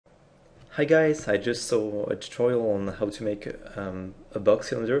Hi guys, I just saw a tutorial on how to make a box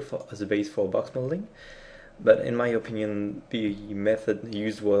cylinder as a base for box modeling, but in my opinion the method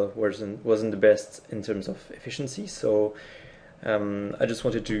used wasn't the best in terms of efficiency, so I just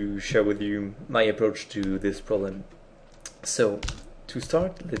wanted to share with you my approach to this problem. So to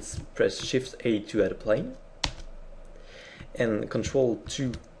start, let's press Shift A to add a plane and Control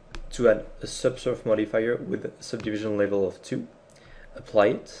 2 to add a subsurf modifier with a subdivision level of 2. Apply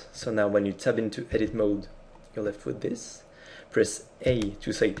it. So now when you tab into edit mode, you're left with this. Press A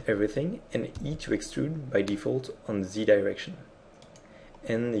to select everything and E to extrude by default on the Z direction.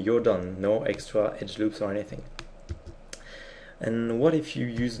 And you're done, no extra edge loops or anything. And what if you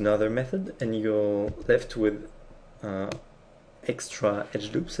use another method and you're left with extra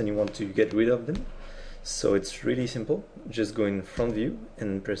edge loops and you want to get rid of them? So it's really simple, just go in front view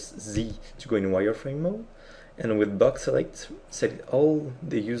and press Z to go in wireframe mode. And with box select all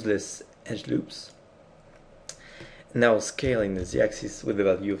the useless edge loops. Now scale in the z-axis with the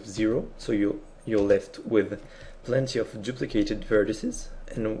value of 0, so you're left with plenty of duplicated vertices,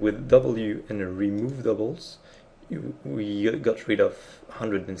 and with W and remove doubles we got rid of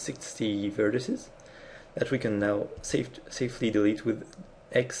 160 vertices that we can now safely delete with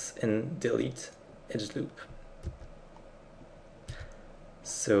X and delete edge loop.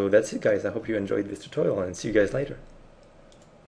 So that's it guys, I hope you enjoyed this tutorial and see you guys later.